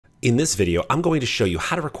In this video, I'm going to show you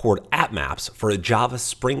how to record AppMaps for a Java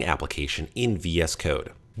Spring application in VS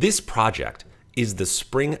Code. This project is the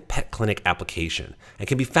Spring Pet Clinic application and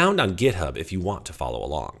can be found on GitHub if you want to follow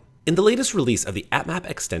along. In the latest release of the AppMap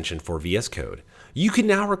extension for VS Code, you can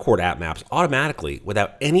now record AppMaps automatically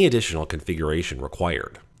without any additional configuration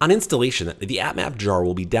required. On installation, the AppMap jar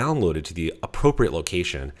will be downloaded to the appropriate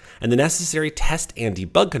location, and the necessary test and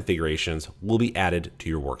debug configurations will be added to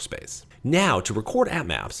your workspace. Now, to record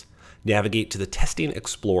AppMaps, navigate to the Testing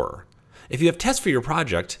Explorer. If you have tests for your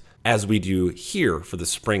project, as we do here for the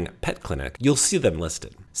Spring Pet Clinic, you'll see them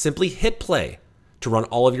listed. Simply hit play to run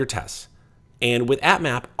all of your tests. And with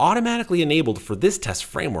AppMap automatically enabled for this test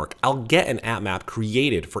framework, I'll get an AppMap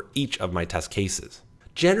created for each of my test cases.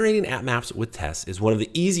 Generating AppMaps with tests is one of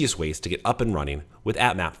the easiest ways to get up and running with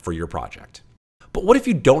AppMap for your project. But what if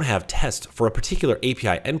you don't have tests for a particular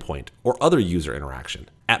API endpoint or other user interaction?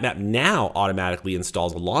 AppMap now automatically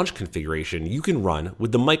installs a launch configuration you can run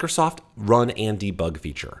with the Microsoft Run and Debug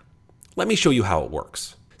feature. Let me show you how it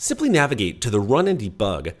works. Simply navigate to the Run and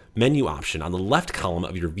Debug menu option on the left column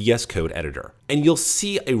of your VS Code editor, and you'll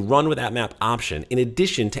see a Run with AppMap option in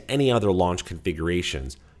addition to any other launch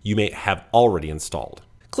configurations you may have already installed.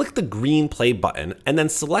 Click the green play button and then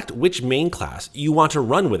select which main class you want to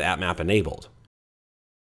run with AppMap enabled.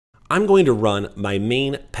 I'm going to run my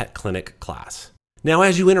main Pet Clinic class. Now,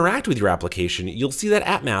 as you interact with your application, you'll see that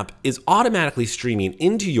AppMap is automatically streaming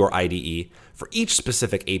into your IDE for each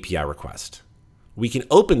specific API request. We can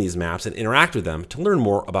open these maps and interact with them to learn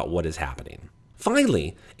more about what is happening.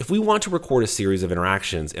 Finally, if we want to record a series of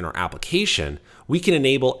interactions in our application, we can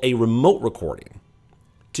enable a remote recording.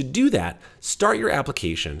 To do that, start your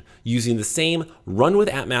application using the same Run with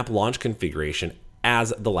AppMap launch configuration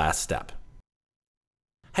as the last step.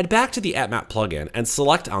 Head back to the AppMap plugin and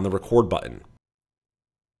select on the Record button.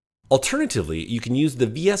 Alternatively, you can use the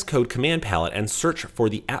VS Code command palette and search for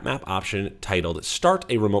the AppMap option titled Start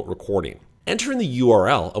a Remote Recording. Enter in the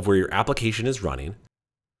URL of where your application is running.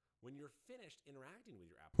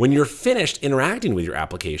 When you're finished interacting with your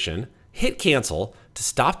application, hit Cancel to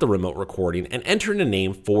stop the remote recording and enter in a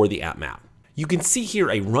name for the AppMap. You can see here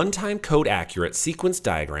a runtime code accurate sequence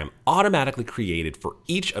diagram automatically created for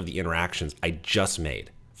each of the interactions I just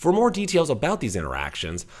made. For more details about these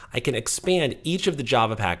interactions, I can expand each of the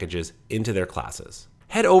Java packages into their classes.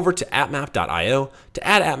 Head over to appmap.io to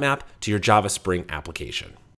add AppMap to your Java Spring application.